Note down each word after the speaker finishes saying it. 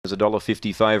is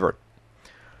 $1.50 favourite.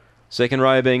 Second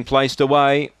row being placed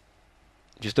away.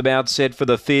 Just about set for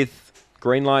the fifth.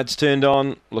 Green lights turned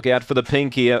on. Look out for the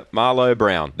pink here. Marlowe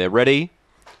Brown. They're ready.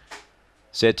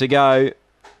 Set to go.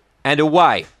 And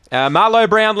away. Marlowe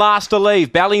Brown last to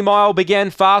leave. Ballymile began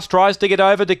fast, tries to get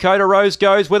over. Dakota Rose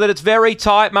goes with it. It's very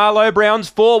tight. Marlowe Brown's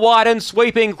 4 wide and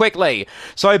sweeping quickly.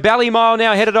 So Ballymile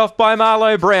now headed off by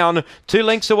Marlowe Brown. 2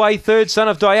 lengths away, third Son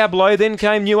of Diablo. Then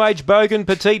came New Age Bogan,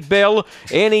 Petite Belle.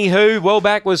 Anywho, well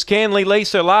back was Canley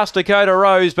Lisa, last Dakota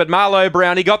Rose. But Marlowe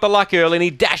Brown, he got the luck early and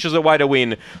he dashes away to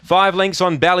win. 5 lengths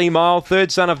on Ballymile,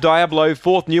 third Son of Diablo,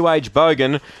 fourth New Age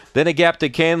Bogan. Then a gap to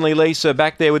Canley Lisa,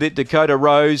 back there with it Dakota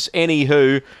Rose,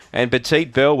 Anywho, and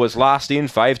Petite Belle was last in,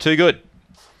 fave too good.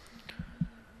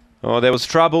 Oh, there was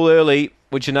trouble early,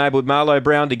 which enabled Marlowe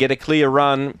Brown to get a clear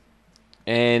run.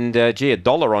 And, gee,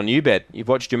 $1 on you bet. You've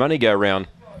watched your money go round.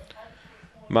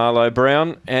 Marlowe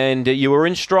Brown, and you were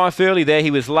in strife early there.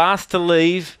 He was last to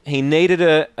leave. He needed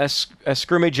a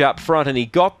scrimmage up front, and he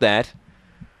got that.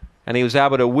 And he was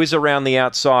able to whiz around the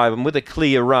outside, and with a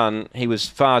clear run, he was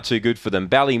far too good for them.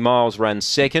 Ballymiles runs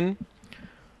second.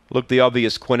 Look, the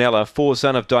obvious Quinella. 4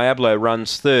 Son of Diablo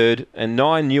runs third, and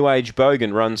 9 New Age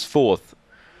Bogan runs fourth.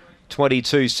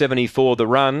 22.74 the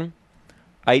run.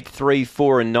 8, 3,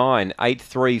 4 and 9. 8,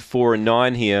 3, 4 and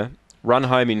 9 here. Run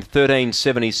home in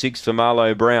 13.76 for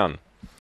Marlowe Brown.